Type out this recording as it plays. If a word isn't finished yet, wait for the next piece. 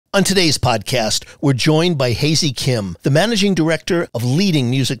On today's podcast, we're joined by Haezy Kim, the managing director of leading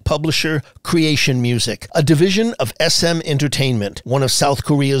music publisher Kreation Music, a division of SM Entertainment, one of South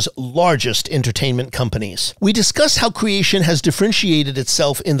Korea's largest entertainment companies. We discuss how Kreation has differentiated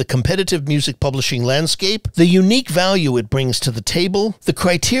itself in the competitive music publishing landscape, the unique value it brings to the table, the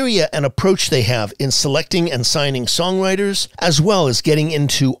criteria and approach they have in selecting and signing songwriters, as well as getting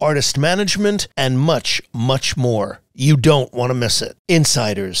into artist management and much, much more. You don't want to miss it.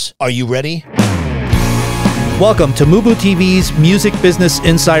 Insiders, are you ready? Welcome to MUBUTV's Music Business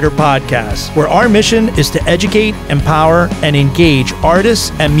Insider Podcast, where our mission is to educate, empower, and engage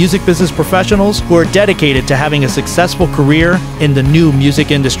artists and music business professionals who are dedicated to having a successful career in the new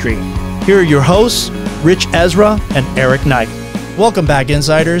music industry. Here are your hosts, Rich Ezra and Eric Knight. Welcome back,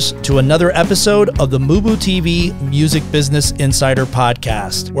 Insiders, to another episode of the MUBUTV Music Business Insider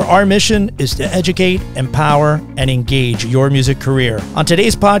Podcast, where our mission is to educate, empower, and engage your music career. On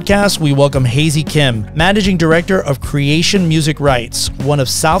today's podcast, we welcome Haezy Kim, Managing Director of Kreation Music Rights, one of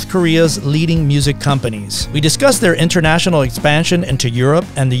South Korea's leading music companies. We discuss their international expansion into Europe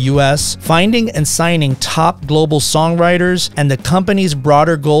and the US, finding and signing top global songwriters, and the company's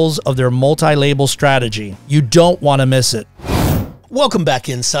broader goals of their multi-label strategy. You don't want to miss it. Welcome back,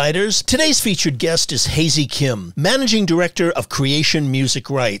 Insiders. Today's featured guest is Haezy Kim, Managing Director of Kreation Music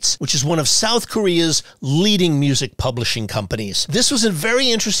Rights, which is one of South Korea's leading music publishing companies. This was a very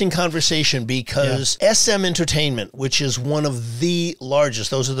interesting conversation because SM Entertainment, which is one of the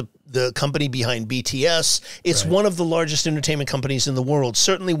largest, those are the company behind BTS. It's one of the largest entertainment companies in the world,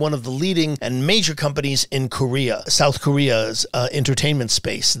 certainly one of the leading and major companies in Korea, South Korea's entertainment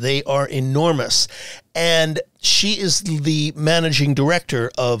space. They are enormous. And she is the managing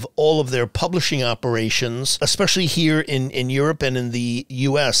director of all of their publishing operations, especially here in Europe and in the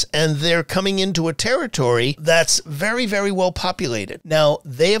US. And they're coming into a territory that's very, very well populated. Now,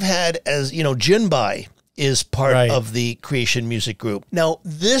 they have had, as you know, Jinbai is part of the Kreation Music Group. Now,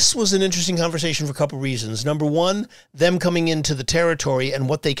 this was an interesting conversation for a couple of reasons. Number one, them coming into the territory and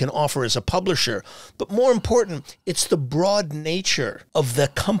what they can offer as a publisher. But more important, it's the broad nature of the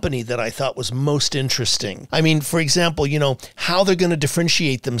company that I thought was most interesting. I mean, for example, you know, how they're going to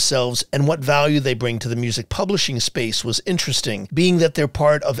differentiate themselves and what value they bring to the music publishing space was interesting, being that they're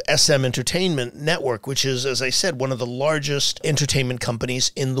part of SM Entertainment Network, which is, as I said, one of the largest entertainment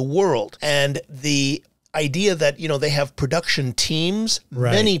companies in the world. And the idea that, you know, they have production teams,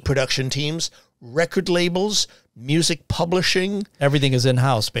 many production teams, record labels, music publishing. Everything is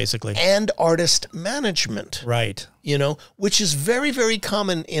in-house, basically. And artist management. Right. You know, which is very, very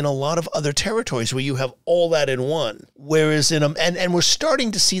common in a lot of other territories where you have all that in one. Whereas in and we're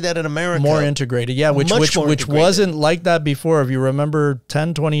starting to see that in America. More integrated, yeah, which wasn't like that before. If you remember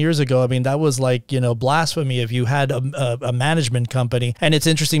 10, 20 years ago, I mean, that was like, you know, blasphemy if you had a management company. And it's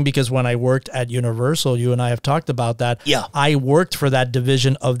interesting because when I worked at Universal, you and I have talked about that. Yeah. I worked for that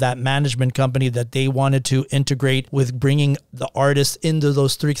division of that management company that they wanted to integrate with bringing the artists into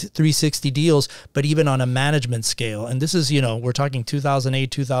those 360 deals, but even on a management scale. And this is, you know, we're talking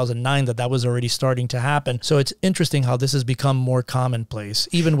 2008, 2009, that was already starting to happen. So it's interesting how this has become more commonplace,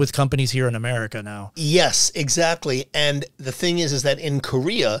 even with companies here in America now. Yes, exactly. And the thing is that in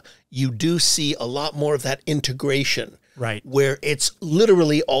Korea, you do see a lot more of that integration. Right. Where it's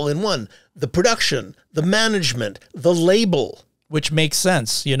literally all in one. The production, the management, the label. Which makes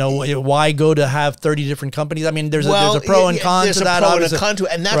sense. You know, why go to have 30 different companies? I mean, there's a pro and con to that. There's a pro and a con to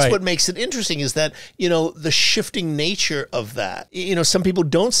it. And that's what makes it interesting is that, you know, the shifting nature of that. You know, some people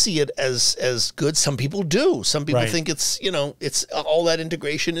don't see it as good. Some people do. Some people think it's, you know, it's all that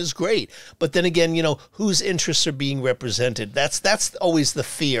integration is great. But then again, you know, whose interests are being represented? That's always the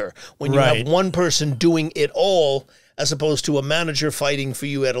fear. When you have one person doing it all, as opposed to a manager fighting for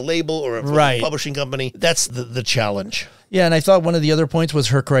you at a label or a publishing company. That's the challenge. Yeah, and I thought one of the other points was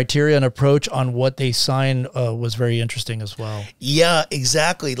her criteria and approach on what they sign was very interesting as well. Yeah,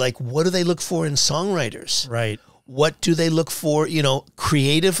 exactly. Like, what do they look for in songwriters? Right. What do they look for, you know,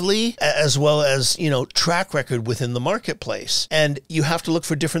 creatively, as well as, you know, track record within the marketplace? And you have to look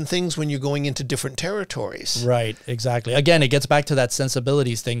for different things when you're going into different territories. Right, exactly. Again, it gets back to that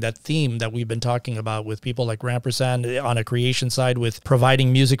sensibilities thing, that theme that we've been talking about with people like Rampersand on a creation side with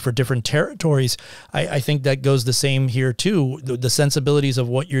providing music for different territories. I think that goes the same here too. The sensibilities of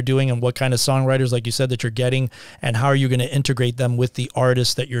what you're doing and what kind of songwriters, like you said, that you're getting, and how are you going to integrate them with the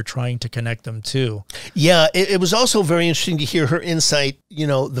artists that you're trying to connect them to? Yeah, it was was also very interesting to hear her insight,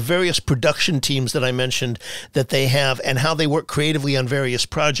 the various production teams that I mentioned that they have and how they work creatively on various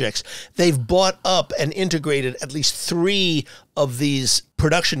projects. They've bought up and integrated at least 3 of these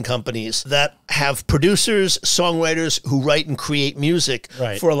production companies that have producers, songwriters who write and create music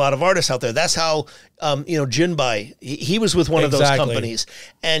for a lot of artists out there. That's how, Jinbai, he was with one of those companies.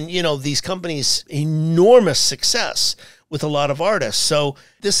 And, these companies, enormous success with a lot of artists. So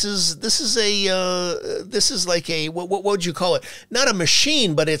this is like a, what would you call it? Not a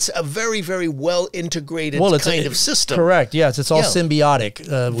machine, but it's a very, very well integrated kind of system. Correct. Yes, it's all symbiotic.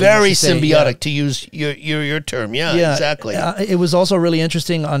 Very symbiotic, to use your term. Yeah, exactly. It was also really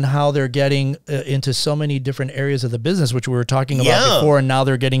interesting on how they're getting into so many different areas of the business, which we were talking about before, and now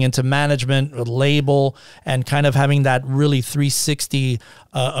they're getting into management, label, and kind of having that really 360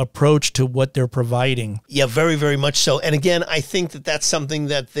 approach to what they're providing. Yeah, very, very much so. And again, I think that that's something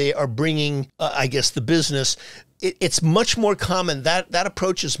that they are bringing, I guess, the business. It's much more common. That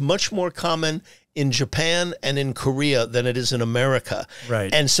approach is much more common in Japan and in Korea than it is in America.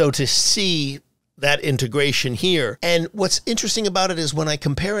 Right. And so to see that integration here. And what's interesting about it is when I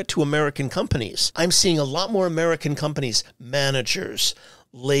compare it to American companies, I'm seeing a lot more American companies, managers,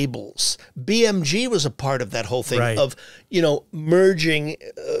 labels. BMG was a part of that whole thing of, merging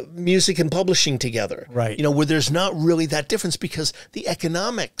music and publishing together. Right. Where there's not really that difference because the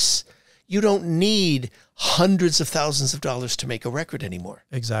economics, you don't need hundreds of thousands of dollars to make a record anymore.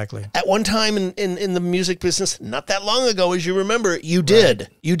 Exactly. At one time in the music business, not that long ago, as you remember, you did.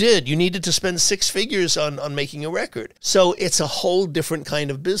 You did. You needed to spend 6 figures on making a record. So it's a whole different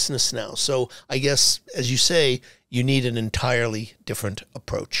kind of business now. So I guess, as you say, you need an entirely different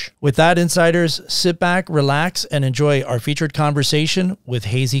approach. With that, insiders, sit back, relax, and enjoy our featured conversation with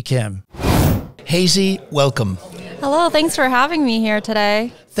Haezy Kim. Haezy, welcome. Hello, thanks for having me here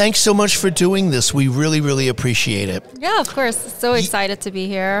today. Thanks so much for doing this. We really, really appreciate it. Yeah, of course. So excited to be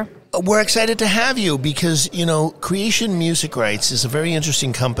here. We're excited to have you because, Kreation Music Rights is a very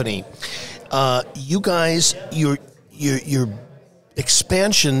interesting company. You guys, your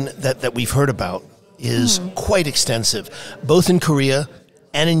expansion that we've heard about is quite extensive, both in Korea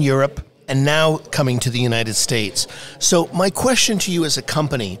and in Europe, and now coming to the United States. So my question to you as a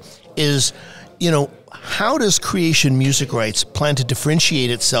company is, how does Kreation Music Rights plan to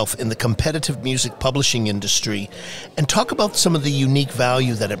differentiate itself in the competitive music publishing industry? And talk about some of the unique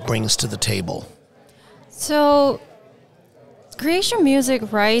value that it brings to the table. So, Kreation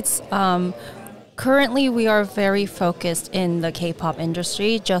Music Rights, currently we are very focused in the K-pop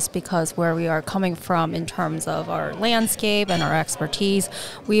industry just because where we are coming from in terms of our landscape and our expertise.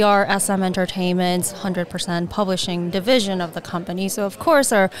 We are SM Entertainment's 100% publishing division of the company. So, of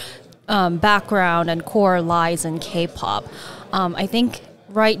course, our background and core lies in K-pop. I think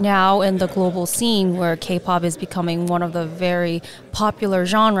right now in the global scene where K-pop is becoming one of the very popular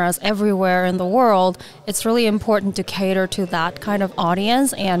genres everywhere in the world, it's really important to cater to that kind of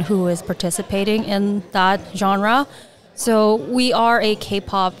audience and who is participating in that genre. So we are a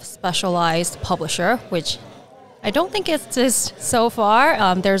K-pop specialized publisher, which I don't think it's just so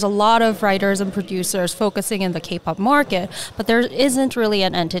far. There's a lot of writers and producers focusing in the K-pop market, but there isn't really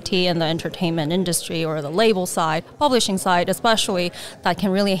an entity in the entertainment industry or the label side, publishing side especially, that can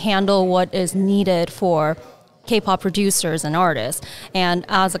really handle what is needed for K-pop producers and artists. And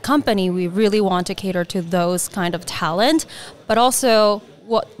as a company, we really want to cater to those kind of talent, but also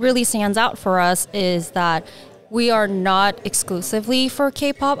what really stands out for us is that we are not exclusively for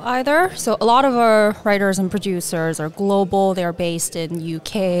K-pop either. So a lot of our writers and producers are global. They're based in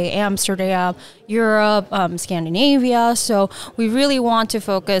UK, Amsterdam, Europe, Scandinavia. So we really want to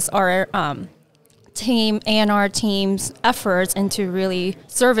focus our team and our team's efforts into really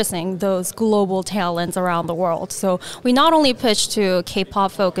servicing those global talents around the world. So we not only pitch to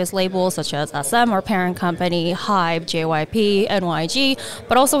K-pop focused labels such as SM, our parent company, HYBE, JYP, NYG,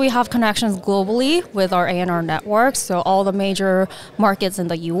 but also we have connections globally with our A&R networks. So all the major markets in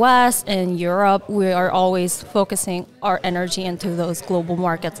the US and Europe, we are always focusing our energy into those global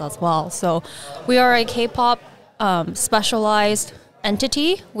markets as well. So we are a K-pop specialized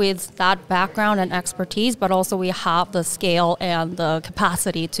entity with that background and expertise, but also we have the scale and the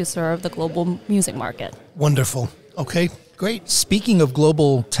capacity to serve the global music market. Wonderful. Okay, great. Speaking of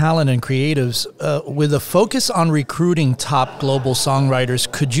global talent and creatives, with a focus on recruiting top global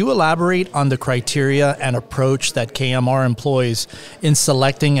songwriters, could you elaborate on the criteria and approach that KMR employs in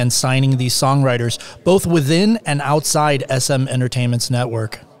selecting and signing these songwriters, both within and outside SM Entertainment's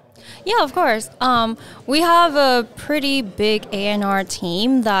network? Yeah, of course. We have a pretty big A&R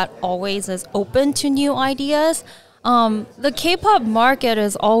team that always is open to new ideas. The K-pop market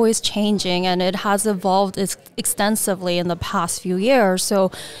is always changing, and it has evolved extensively in the past few years.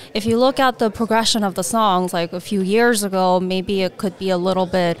 So if you look at the progression of the songs, like a few years ago, maybe it could be a little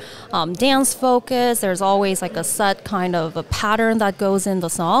bit dance focused. There's always like a set kind of a pattern that goes in the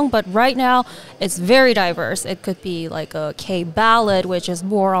song. But right now, it's very diverse. It could be like a K-ballad, which is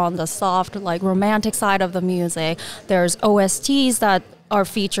more on the soft, like romantic side of the music. There's OSTs that are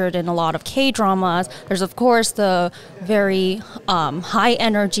featured in a lot of K-dramas. There's, of course, the very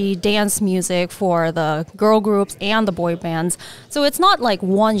high-energy dance music for the girl groups and the boy bands. So it's not like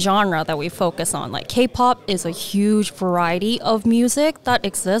one genre that we focus on. Like K-pop is a huge variety of music that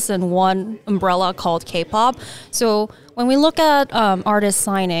exists in one umbrella called K-pop. So when we look at artist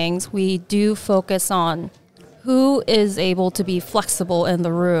signings, we do focus on who is able to be flexible in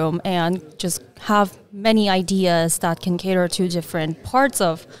the room and just have many ideas that can cater to different parts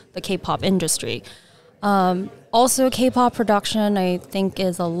of the K-pop industry. Also, K-pop production, I think,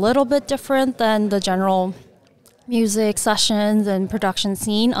 is a little bit different than the general music sessions and production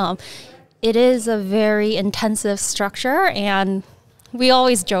scene. It is a very intensive structure, and we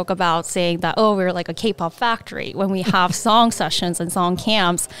always joke about saying that, oh, we're like a K-pop factory. When we have song sessions and song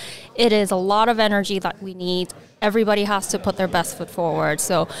camps, it is a lot of energy that we need. Everybody has to put their best foot forward.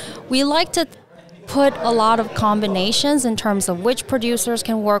 So we like to put a lot of combinations in terms of which producers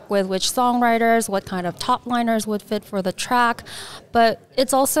can work with which songwriters, what kind of top liners would fit for the track. But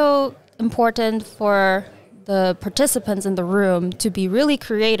it's also important for the participants in the room to be really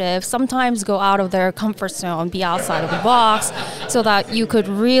creative, sometimes go out of their comfort zone, be outside of the box, so that you could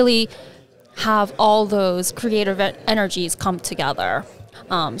really have all those creative energies come together.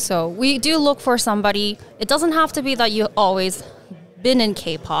 So we do look for somebody. It doesn't have to be that you always been in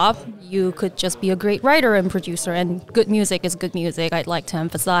K-pop. You could just be a great writer and producer, and good music is good music. I'd like to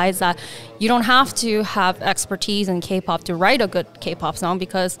emphasize that you don't have to have expertise in K-pop to write a good K-pop song,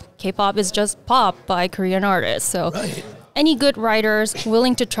 because K-pop is just pop by Korean artists. So any good writers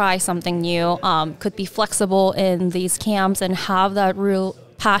willing to try something new could be flexible in these camps and have that real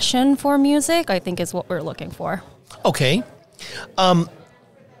passion for music, I think, is what we're looking for. Okay.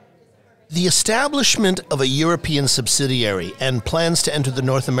 The establishment of a European subsidiary and plans to enter the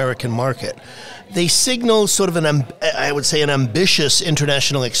North American market, they signal sort of an ambitious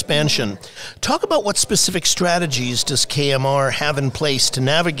international expansion. Talk about what specific strategies does KMR have in place to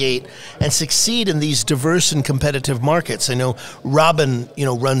navigate and succeed in these diverse and competitive markets. I know Robin,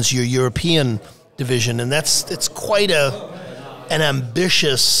 runs your European division, and it's quite an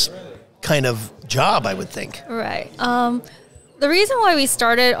ambitious kind of job, I would think. Right. The reason why we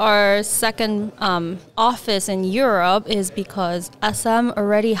started our second office in Europe is because SM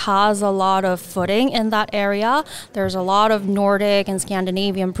already has a lot of footing in that area. There's a lot of Nordic and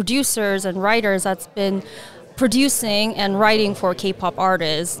Scandinavian producers and writers that's been producing and writing for K-pop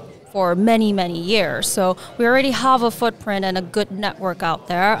artists for many, many years. So we already have a footprint and a good network out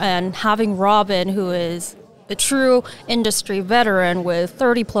there. And having Robin, who is a true industry veteran with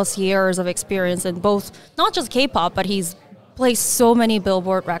 30 plus years of experience in both, not just K-pop, but he's placed so many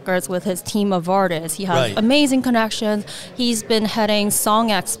Billboard records with his team of artists. He has amazing connections. He's been heading Song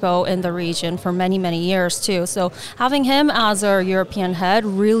Expo in the region for many, many years too. So having him as our European head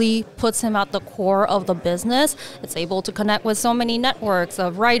really puts him at the core of the business. It's able to connect with so many networks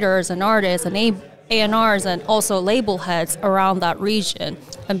of writers and artists and A&Rs and also label heads around that region.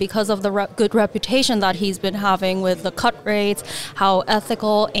 And because of the good reputation that he's been having with the cut rates, how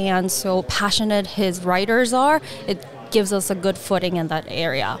ethical and so passionate his writers are, it gives us a good footing in that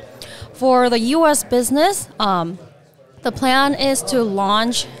area. For the U.S. business, the plan is to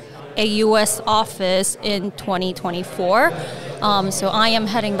launch a U.S. office in 2024. So I am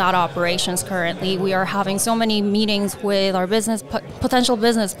heading that operations currently. We are having so many meetings with our potential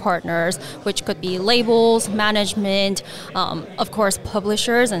business partners, which could be labels, management, of course,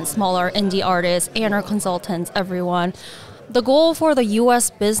 publishers and smaller indie artists, A&R consultants, everyone. The goal for the U.S.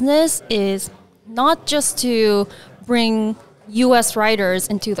 business is not just to bring U.S. writers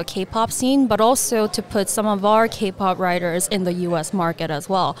into the K-pop scene, but also to put some of our K-pop writers in the U.S. market as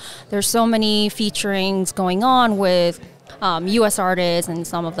well. There's so many featurings going on with U.S. artists and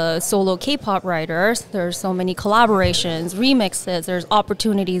some of the solo K-pop writers. There's so many collaborations, remixes, there's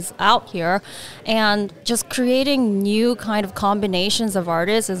opportunities out here. And just creating new kind of combinations of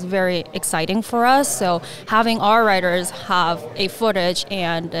artists is very exciting for us. So having our writers have a footage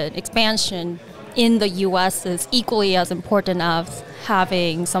and an expansion in the U.S. is equally as important as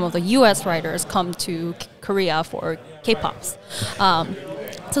having some of the U.S. writers come to Korea for K-pops.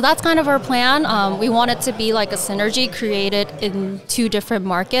 So that's kind of our plan. We want it to be like a synergy created in 2 different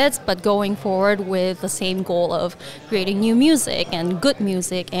markets, but going forward with the same goal of creating new music and good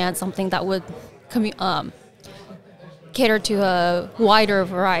music and something that would cater to a wider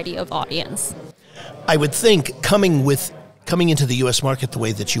variety of audience. I would think coming into the U.S. market the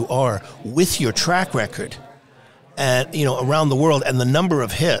way that you are, with your track record, and around the world, and the number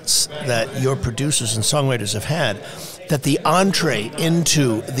of hits that your producers and songwriters have had, that the entree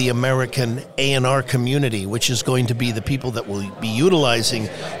into the American A&R community, which is going to be the people that will be utilizing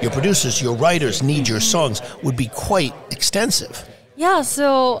your producers, your writers, need your songs, would be quite extensive. Yeah,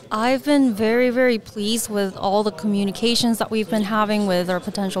 so I've been very, very pleased with all the communications that we've been having with our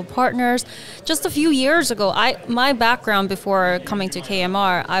potential partners. Just a few years ago, my background before coming to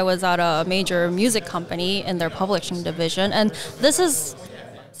KMR, I was at a major music company in their publishing division, and this is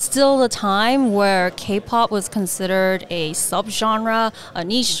still the time where K-pop was considered a subgenre, a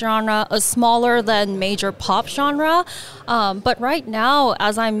niche genre, a smaller than major pop genre. But right now,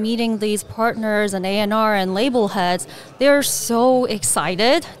 as I'm meeting these partners and A&R and label heads, they're so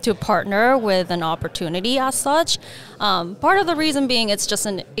excited to partner with an opportunity as such. Part of the reason being it's just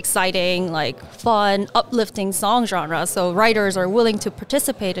an exciting, fun, uplifting song genre, so writers are willing to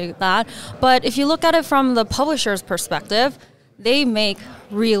participate in that. But if you look at it from the publisher's perspective, they make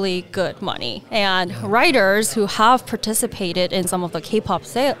really good money. And writers who have participated in some of the K-pop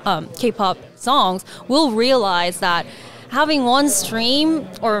songs will realize that having one stream,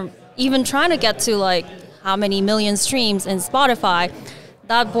 or even trying to get to how many million streams in Spotify,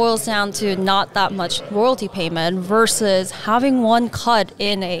 that boils down to not that much royalty payment versus having one cut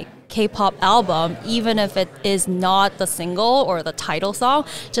in a K-pop album, even if it is not the single or the title song.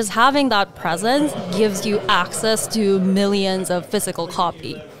 Just having that presence gives you access to millions of physical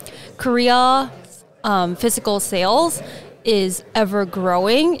copy. Korea physical sales is ever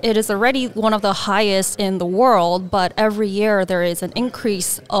growing. It is already one of the highest in the world, but every year there is an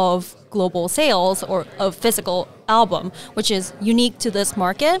increase of global sales or of physical album, which is unique to this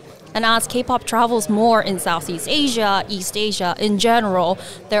market. And as K-pop travels more in Southeast Asia, East Asia in general,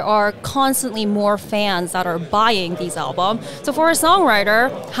 there are constantly more fans that are buying these albums. So for a songwriter,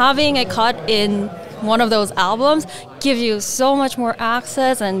 having a cut in one of those albums gives you so much more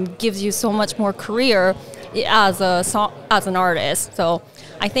access and gives you so much more career as an artist. So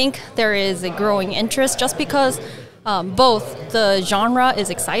I think there is a growing interest just because both the genre is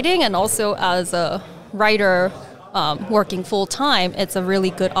exciting and also as a writer working full time, it's a really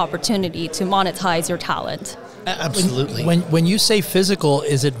good opportunity to monetize your talent. Absolutely. When you say physical,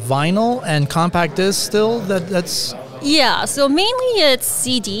 is it vinyl and compact disc still? That's Yeah, so mainly it's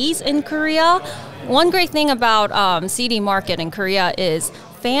CDs in Korea. One great thing about CD market in Korea is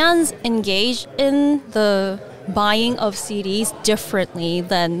fans engage in the buying of CDs differently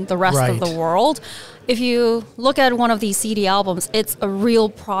than the rest of the world. If you look at one of these CD albums, it's a real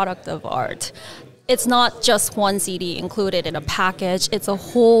product of art. It's not just one CD included in a package. It's a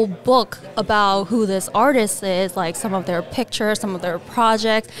whole book about who this artist is, like some of their pictures, some of their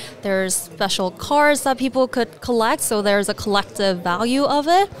projects. There's special cards that people could collect, so there's a collective value of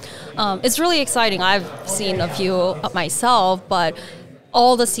it. It's really exciting. I've seen a few myself, but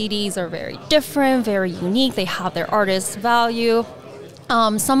all the CDs are very different, very unique. They have their artist value.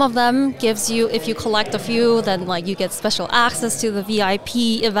 Some of them gives you, if you collect a few, then you get special access to the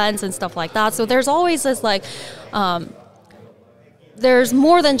VIP events and stuff like that. So there's always this there's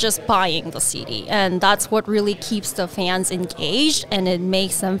more than just buying the CD, and that's what really keeps the fans engaged, and it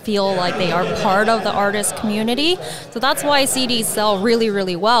makes them feel like they are part of the artist community. So that's why CDs sell really,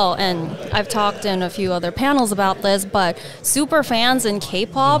 really well, and I've talked in a few other panels about this, but super fans in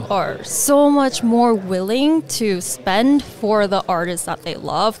K-pop are so much more willing to spend for the artists that they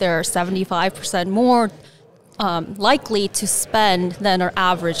love. They're 75% more likely to spend than our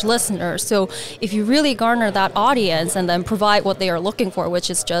average listener. So if you really garner that audience and then provide what they are looking for, which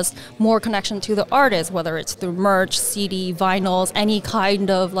is just more connection to the artist, whether it's through merch, CD, vinyls, any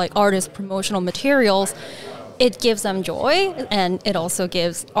kind of artist promotional materials, it gives them joy, and it also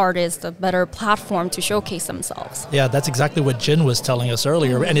gives artists a better platform to showcase themselves. Yeah, that's exactly what Jin was telling us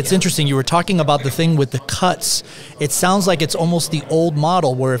earlier. And it's interesting, you were talking about the thing with the cuts. It sounds like it's almost the old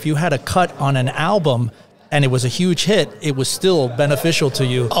model where if you had a cut on an album and it was a huge hit, it was still beneficial to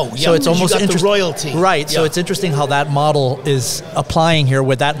you. Oh, yeah. So it's almost the royalty. Right. Yeah. So it's interesting how that model is applying here,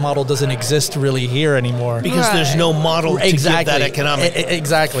 where that model doesn't exist really here anymore. Because there's no model to give that economic factor.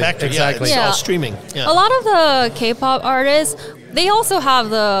 Exactly. Yeah, it's all streaming. Yeah. A lot of the K-pop artists, they also have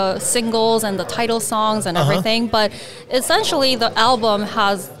the singles and the title songs and everything, but essentially the album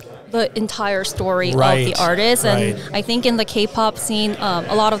has the entire story of Right, the artist. And right. I think in the K-pop scene,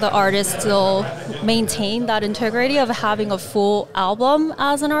 a lot of the artists still maintain that integrity of having a full album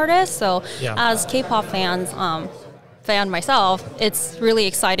as an artist. So Yeah. as K-pop fan myself, it's really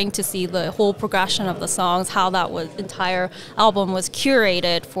exciting to see the whole progression of the songs, how that entire album was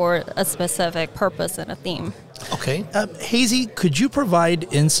curated for a specific purpose and a theme. Okay. Haezy, could you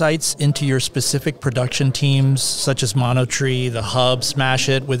provide insights into your specific production teams, such as Monotree, The Hub, Smash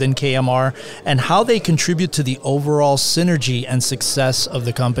It within KMR, and how they contribute to the overall synergy and success of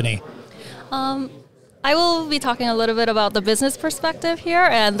the company? I will be talking a little bit about the business perspective here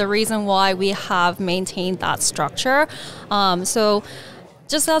and the reason why we have maintained that structure. So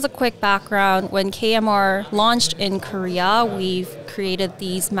just as a quick background, when KMR launched in Korea, we've created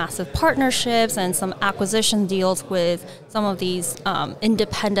these massive partnerships and some acquisition deals with some of these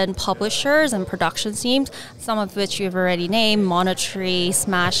independent publishers and production teams, some of which you've already named, Monotree,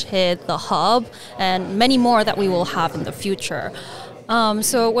 Smash Hit, The Hub, and many more that we will have in the future.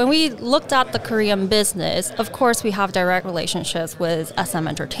 So when we looked at the Korean business, of course we have direct relationships with SM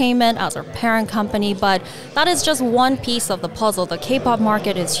Entertainment as our parent company, but that is just one piece of the puzzle. The K-pop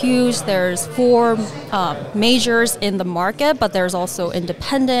market is huge. There's 4 majors in the market, but there's also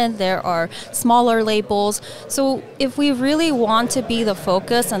independent, there are smaller labels. So if we really want to be the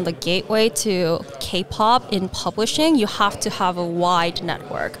focus and the gateway to K-pop in publishing, you have to have a wide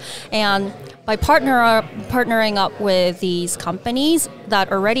network. And by partnering up with these companies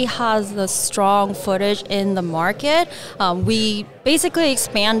that already has the strong footage in the market, we basically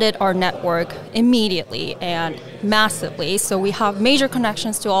expanded our network immediately and massively. So we have major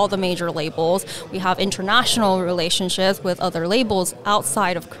connections to all the major labels. We have international relationships with other labels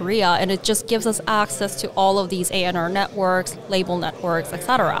outside of Korea, and it just gives us access to all of these A&R networks, label networks,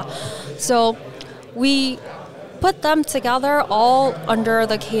 etc. So we put them together all under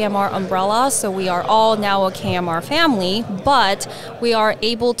the KMR umbrella, so we are all now a KMR family, but we are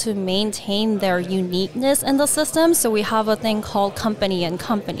able to maintain their uniqueness in the system, so we have a thing called company and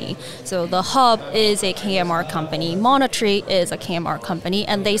company. So the Hub is a KMR company, Monotree is a KMR company,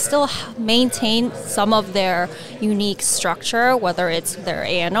 and they still maintain some of their unique structure, whether it's their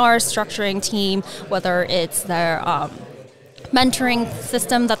A&R structuring team, whether it's their mentoring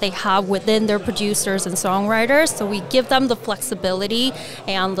system that they have within their producers and songwriters. So we give them the flexibility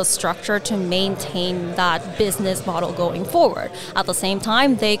and the structure to maintain that business model going forward. At the same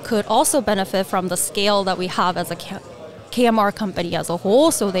time, they could also benefit from the scale that we have as a KMR company as a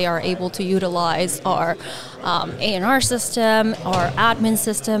whole, so they are able to utilize our A&R system, our admin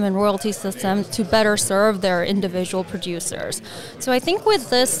system, and royalty system to better serve their individual producers. So I think with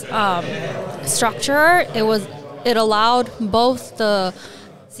this structure, it allowed both the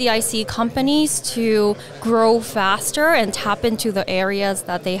CIC companies to grow faster and tap into the areas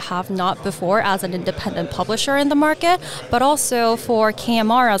that they have not before as an independent publisher in the market, but also for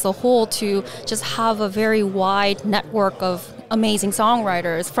KMR as a whole to just have a very wide network of amazing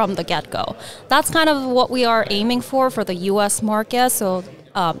songwriters from the get-go. That's kind of what we are aiming for the US market. So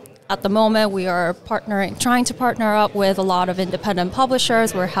at the moment, we are trying to partner up with a lot of independent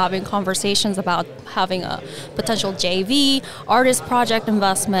publishers. We're having conversations about having a potential JV, artist project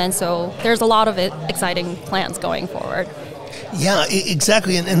investment. So there's a lot of exciting plans going forward. Yeah,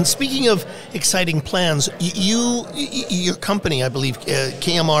 exactly. And speaking of exciting plans, your company, I believe,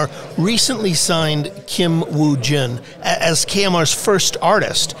 KMR, recently signed Kim Woo-jin as KMR's first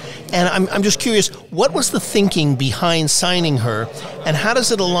artist. And I'm just curious, what was the thinking behind signing her, and how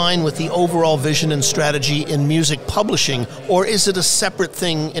does it align with the overall vision and strategy in music publishing, or is it a separate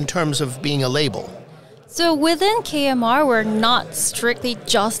thing in terms of being a label? So within KMR, we're not strictly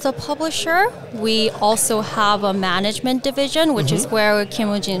just a publisher. We also have a management division, which is where Kim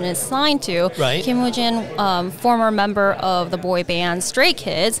Woo-jin is signed to. Right. Kim Woo-jin, former member of the boy band Stray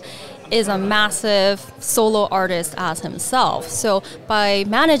Kids, is a massive solo artist as himself. So by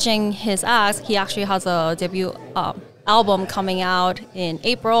managing his acts, he actually has a debut album coming out in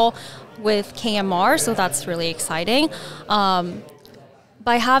April with KMR, so that's really exciting.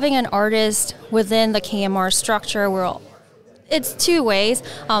 By having an artist within the KMR structure, it's 2 ways.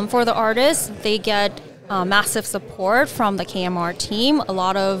 For the artists, they get massive support from the KMR team. A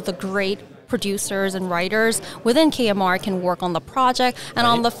lot of the great producers and writers within KMR can work on the project. And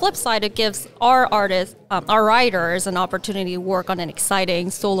on the flip side, it gives our artists, our writers, an opportunity to work on an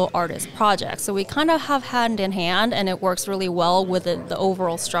exciting solo artist project. So we kind of have hand in hand, and it works really well within the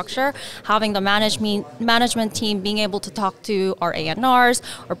overall structure. Having the management team being able to talk to our A&Rs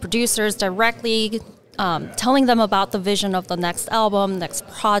or producers directly, telling them about the vision of the next album, next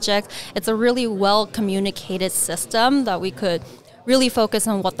project. It's a really well communicated system that we could really focus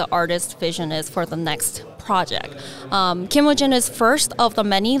on what the artist's vision is for the next project. Kim Woo-jin is first of the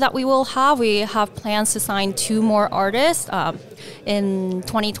many that we will have. We have plans to sign 2 more artists in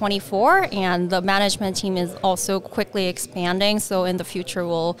 2024, and the management team is also quickly expanding. So in the future,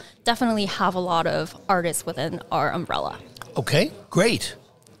 we'll definitely have a lot of artists within our umbrella. Okay, great.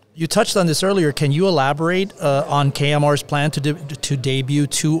 You touched on this earlier. Can you elaborate on KMR's plan to debut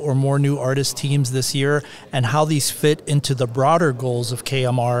 2 or more new artist teams this year, and how these fit into the broader goals of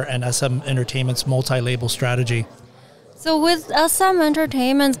KMR and SM Entertainment's multi-label strategy? So with SM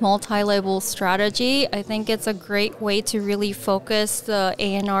Entertainment's multi-label strategy, I think it's a great way to really focus the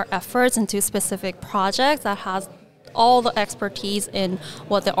A&R efforts into specific projects that has all the expertise in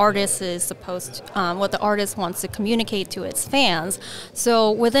what the artist is what the artist wants to communicate to its fans.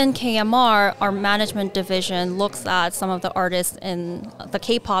 So within KMR, our management division looks at some of the artists in the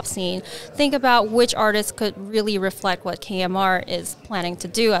K-pop scene, think about which artists could really reflect what KMR is planning to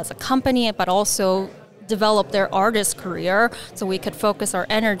do as a company, but also develop their artist career, so we could focus our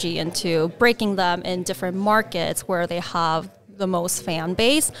energy into breaking them in different markets where they have the most fan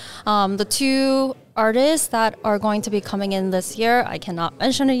base. The 2 artists that are going to be coming in this year, I cannot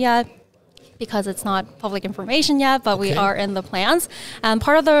mention it yet because it's not public information yet, but we are in the plans. And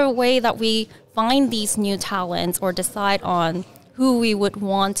part of the way that we find these new talents or decide on who we would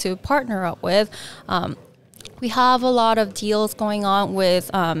want to partner up with, we have a lot of deals going on with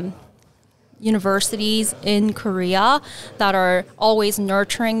universities in Korea that are always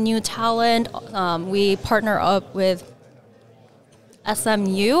nurturing new talent. We partner up with SM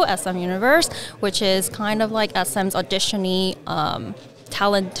Universe, which is kind of like SM's auditioning,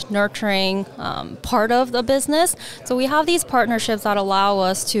 talent nurturing part of the business. So we have these partnerships that allow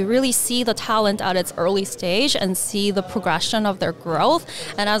us to really see the talent at its early stage and see the progression of their growth.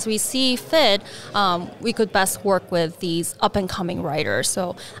 And as we see fit, we could best work with these up-and-coming writers.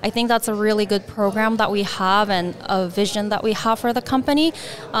 So I think that's a really good program that we have and a vision that we have for the company.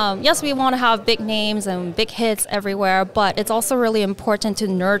 Yes, we want to have big names and big hits everywhere, but it's also really important to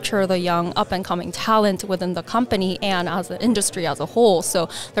nurture the young up-and-coming talent within the company and as an industry as a whole. So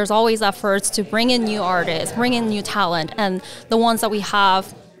there's always efforts to bring in new artists, bring in new talent, and the ones that we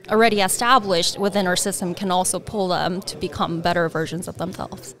have already established within our system can also pull them to become better versions of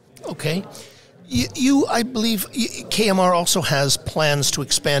themselves. Okay. I believe KMR also has plans to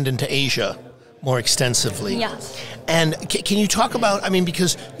expand into Asia more extensively. Yes. And can you talk about, I mean,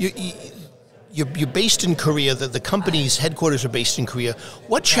 because you're based in Korea, the company's headquarters are based in Korea.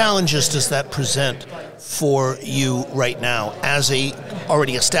 What challenges does that present for you right now as a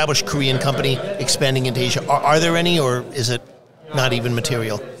already established Korean company expanding into Asia? Are there any, or is it not even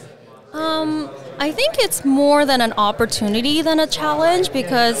material? I think it's more than an opportunity than a challenge,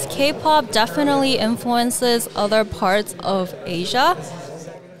 because K-pop definitely influences other parts of Asia.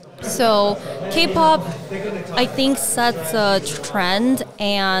 So K-pop, I think, sets a trend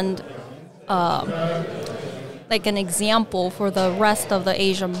and like an example for the rest of the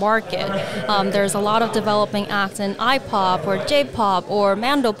Asian market. There's a lot of developing acts in I-pop or J-pop or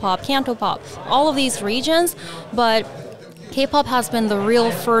Mandopop, Cantopop, all of these regions, but K-pop has been the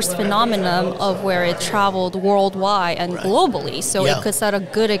real first phenomenon of where it traveled worldwide and globally. So it could set a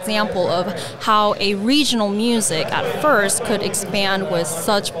good example of how a regional music at first could expand with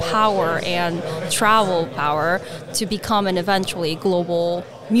such power and travel power to become an eventually global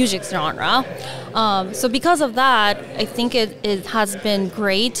music genre. So because of that, I think it has been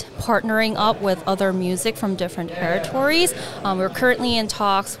great partnering up with other music from different territories. We're currently in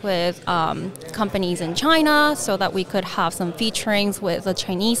talks with companies in China so that we could have some featurings with a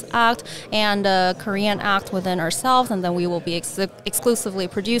Chinese act and a Korean act within ourselves, and then we will be exclusively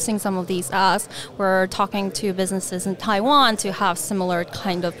producing some of these acts. We're talking to businesses in Taiwan to have similar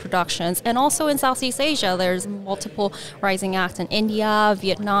kind of productions, and also in Southeast Asia, there's multiple rising acts in India,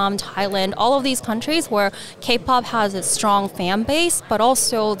 Vietnam, Thailand, all of these countries where K-pop has a strong fan base, but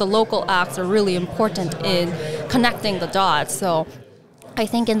also the local acts are really important in connecting the dots. So I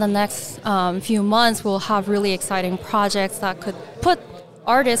think in the next few months, we'll have really exciting projects that could put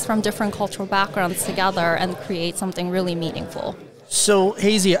artists from different cultural backgrounds together and create something really meaningful. So,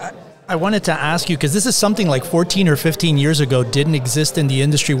 Haezy, I wanted to ask you, because this is something like 14 or 15 years ago didn't exist in the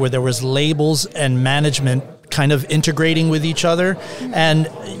industry, where there was labels and management kind of integrating with each other. And,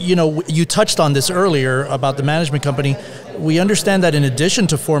 you know, you touched on this earlier about the management company. We understand that in addition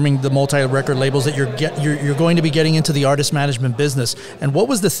to forming the multi-record labels, that you're going to be getting into the artist management business. And what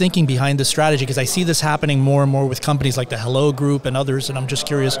was the thinking behind this strategy? Because I see this happening more and more with companies like the Hello Group and others, and I'm just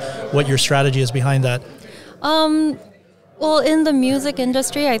curious what your strategy is behind that. Well, in the music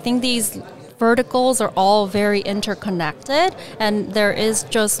industry, I think these verticals are all very interconnected, and there is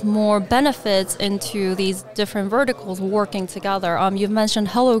just more benefits into these different verticals working together. You've mentioned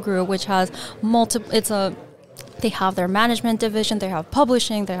Hello Group, which has they have their management division, they have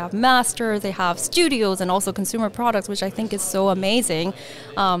publishing, they have master, they have studios, and also consumer products, which I think is so amazing.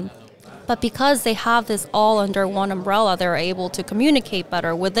 But because they have this all under one umbrella, they're able to communicate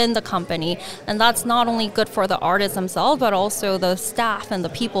better within the company. And that's not only good for the artists themselves, but also the staff and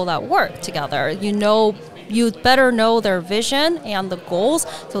the people that work together. You better know their vision and the goals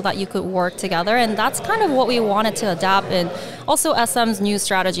so that you could work together. And that's kind of what we wanted to adapt in also SM's new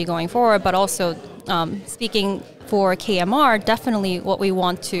strategy going forward, but also speaking for KMR, definitely what we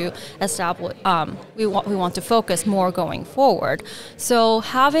want to establish, we want to focus more going forward. So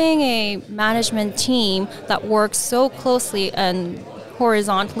having a management team that works so closely and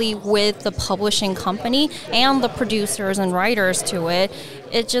horizontally with the publishing company and the producers and writers to it,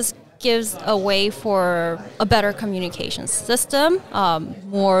 it just gives a way for a better communication system,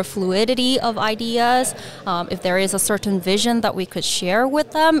 more fluidity of ideas. If there is a certain vision that we could share with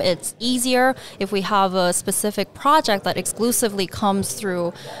them, it's easier. If we have a specific project that exclusively comes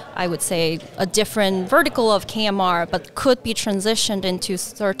through, I would say, a different vertical of KMR, but could be transitioned into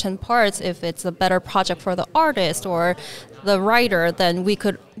certain parts if it's a better project for the artist or the writer, then we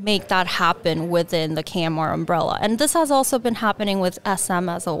could make that happen within the KMR umbrella. And this has also been happening with SM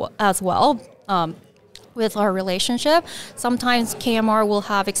as well. With our relationship, sometimes KMR will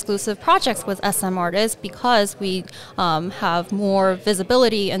have exclusive projects with SM artists because we have more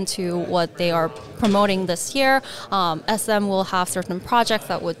visibility into what they are promoting this year. SM will have certain projects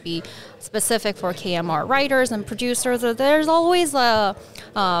that would be specific for KMR writers and producers. There's always a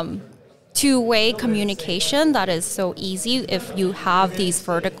two-way communication that is so easy if you have these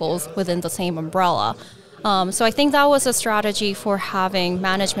verticals within the same umbrella. So I think that was a strategy for having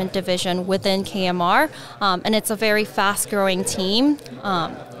management division within KMR, and it's a very fast-growing team.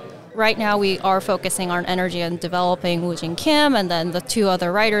 Right now we are focusing our energy on developing Haezy Kim and then the two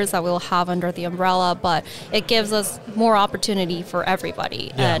other writers that we'll have under the umbrella, but it gives us more opportunity for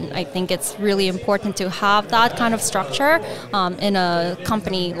everybody. Yeah. And I think it's really important to have that kind of structure in a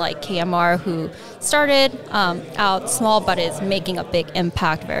company like KMR, who started out small but is making a big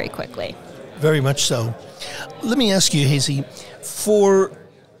impact very quickly. Very much so. Let me ask you, Haezy, for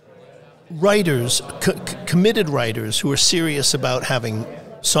writers, committed writers who are serious about having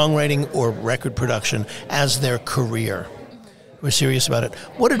songwriting or record production as their career, who are serious about it,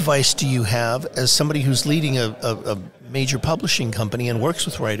 what advice do you have as somebody who's leading a major publishing company and works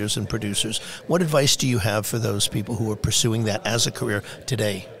with writers and producers? What advice do you have for those people who are pursuing that as a career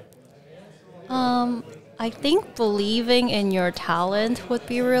today? I think believing in your talent would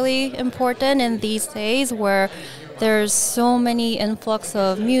be really important in these days where there's so many influx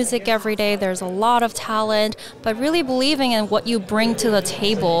of music every day, there's a lot of talent, but really believing in what you bring to the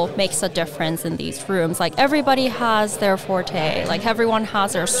table makes a difference in these rooms. Like, everybody has their forte, like everyone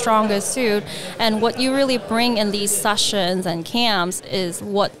has their strongest suit, and what you really bring in these sessions and camps is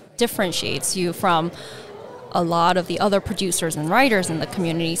what differentiates you from a lot of the other producers and writers in the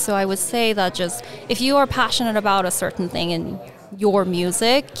community. So I would say that just if you are passionate about a certain thing in your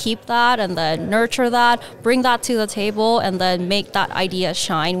music, keep that and then nurture that, bring that to the table, and then make that idea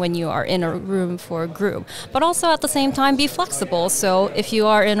shine when you are in a room for a group. But also at the same time, be flexible. So if you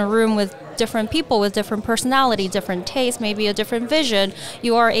are in a room with different people with different personality, different tastes, maybe a different vision,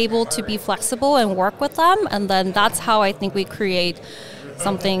 you are able to be flexible and work with them. And then that's how I think we create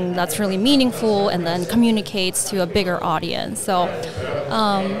something that's really meaningful and then communicates to a bigger audience. So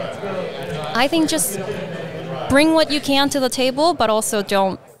I think just bring what you can to the table, but also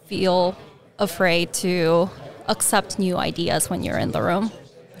don't feel afraid to accept new ideas when you're in the room.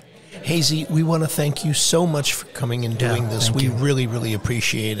 Haezy, we want to thank you so much for coming and doing this. We really, really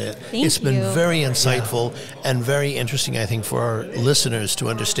appreciate it. It's been very insightful and very interesting, I think, for our listeners to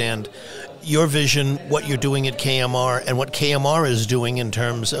understand your vision, what you're doing at KMR, and what KMR is doing in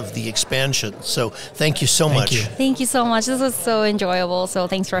terms of the expansion. So thank you so much. Thank you so much. This was so enjoyable. So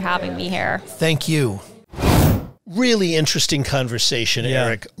thanks for having me here. Thank you. Really interesting conversation,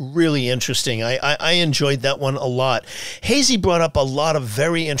 Eric. Really interesting. I enjoyed that one a lot. Haezy brought up a lot of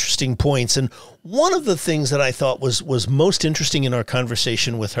very interesting points, and one of the things that I thought was most interesting in our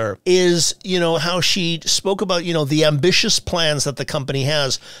conversation with her is, how she spoke about, the ambitious plans that the company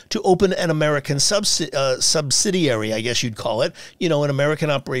has to open an American subsidiary, I guess you'd call it, an American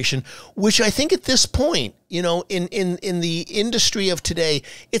operation, which I think at this point, in the industry of today,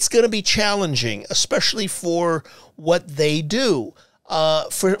 it's going to be challenging, especially for what they do,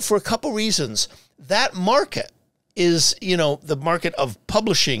 for a couple reasons. That market, is, the market of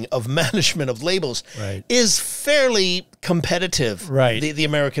publishing, of management, of labels is fairly competitive. Right. The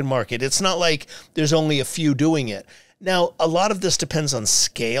American market. It's not like there's only a few doing it. Now, a lot of this depends on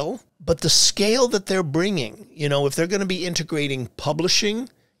scale, but the scale that they're bringing, if they're going to be integrating publishing,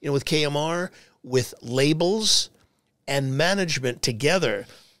 with KMR, with labels and management together,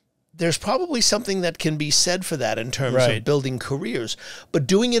 there's probably something that can be said for that in terms of building careers. But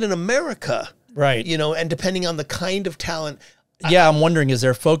doing it in America, and depending on the kind of talent. Yeah, I'm wondering, is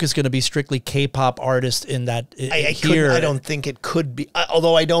their focus going to be strictly K-pop artists in that here? I don't think it could be,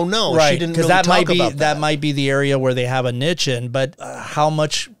 although I don't know. Right, she didn't because really that might talk be about that might be the area where they have a niche in. But how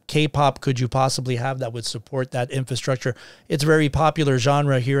much K-pop could you possibly have that would support that infrastructure? It's a very popular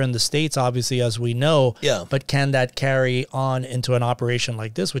genre here in the States, obviously, as we know. Yeah. But can that carry on into an operation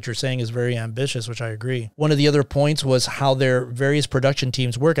like this, which you're saying is very ambitious, which I agree. One of the other points was how their various production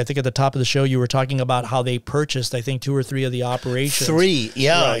teams work. I think at the top of the show, you were talking about how they purchased, I think, 2 or 3 of the operations. 3,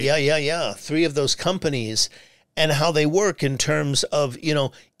 yeah. 3 of those companies, and how they work in terms of,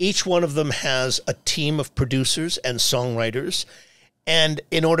 each one of them has a team of producers and songwriters. And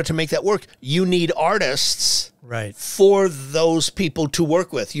in order to make that work, you need artists for those people to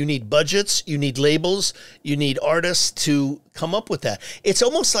work with. You need budgets, you need labels, you need artists to come up with that. It's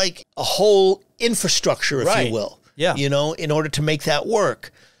almost like a whole infrastructure, if you will, in order to make that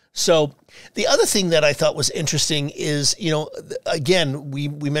work. So the other thing that I thought was interesting is, again, we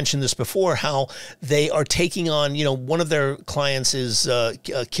mentioned this before, how they are taking on, one of their clients is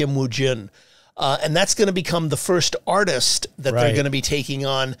Kim Woo-jin. And that's going to become the first artist that they're going to be taking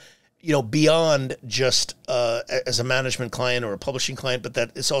on, beyond just as a management client or a publishing client, but that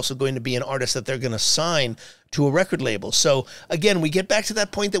it's also going to be an artist that they're going to sign to a record label. So again, we get back to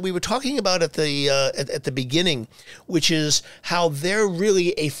that point that we were talking about at the beginning, which is how they're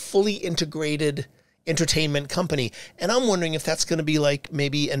really a fully integrated entertainment company. And I'm wondering if that's going to be like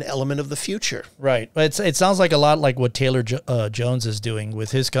maybe an element of the future. Right. It sounds like a lot like what Taylor Jones is doing with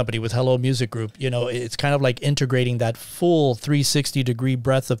his company, with Hello Music Group. It's kind of like integrating that full 360-degree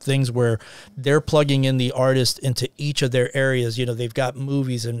breadth of things where they're plugging in the artist into each of their areas. They've got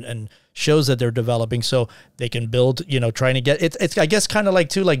movies and shows that they're developing, so they can build, trying to get it's I guess kind of like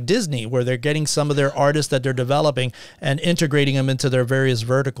Disney, where they're getting some of their artists that they're developing and integrating them into their various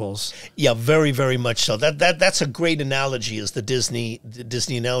verticals. Yeah, very, very much so. That's a great analogy, is the Disney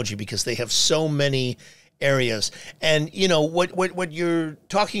analogy, because they have so many areas. And what you're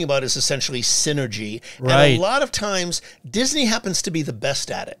talking about is essentially synergy. Right. And a lot of times Disney happens to be the best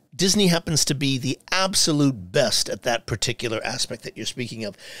at it. Disney happens to be the absolute best at that particular aspect that you're speaking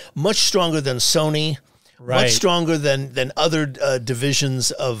of. Much stronger than Sony. Much stronger than other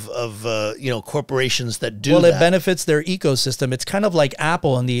divisions of corporations that do that. Well, it benefits their ecosystem. It's kind of like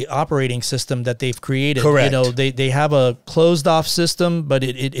Apple and the operating system that they've created. Correct. They have a closed-off system, but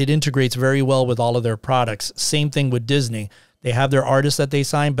it integrates very well with all of their products. Same thing with Disney. They have their artists that they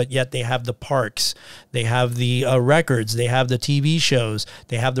sign, but yet they have the parks. They have the records. They have the TV shows.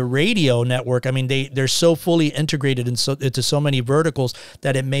 They have the radio network. I mean, they're so fully integrated into so many verticals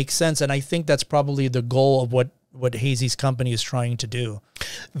that it makes sense. And I think that's probably the goal of what Haezy's company is trying to do.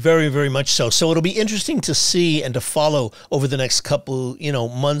 Very, very much so. So it'll be interesting to see and to follow over the next couple,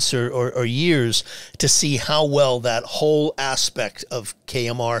 months or years, to see how well that whole aspect of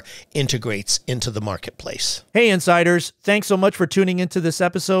KMR integrates into the marketplace. Hey, insiders, thanks so much for tuning into this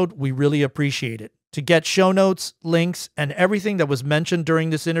episode. We really appreciate it. To get show notes, links, and everything that was mentioned during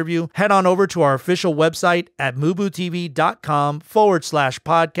this interview, head on over to our official website at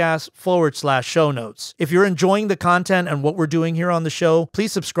MUBUTV.com/podcast/show notes. If you're enjoying the content and what we're doing here on the show,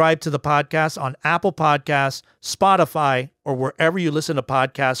 please subscribe to the podcast on Apple Podcasts, Spotify, or wherever you listen to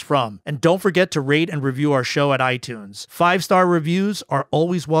podcasts from. And don't forget to rate and review our show at iTunes. 5-star reviews are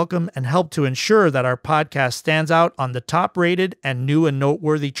always welcome and help to ensure that our podcast stands out on the top-rated and new and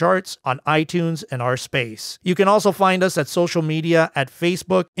noteworthy charts on iTunes and our space. You can also find us at social media at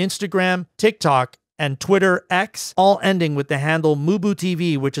Facebook, Instagram, TikTok, and Twitter X, all ending with the handle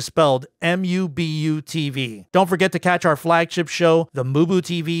MUBUTV, which is spelled MUBUTV. Don't forget to catch our flagship show, the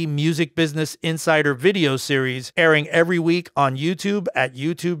MUBUTV Music Business Insider video series, airing every week on YouTube at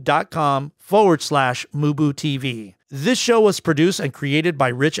youtube.com/MUBUTV. This show was produced and created by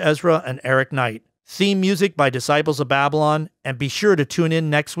Rich Ezra and Eric Knight. Theme music by Disciples of Babylon, and be sure to tune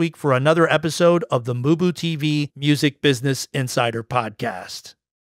in next week for another episode of the MUBUTV Music Business Insider Podcast.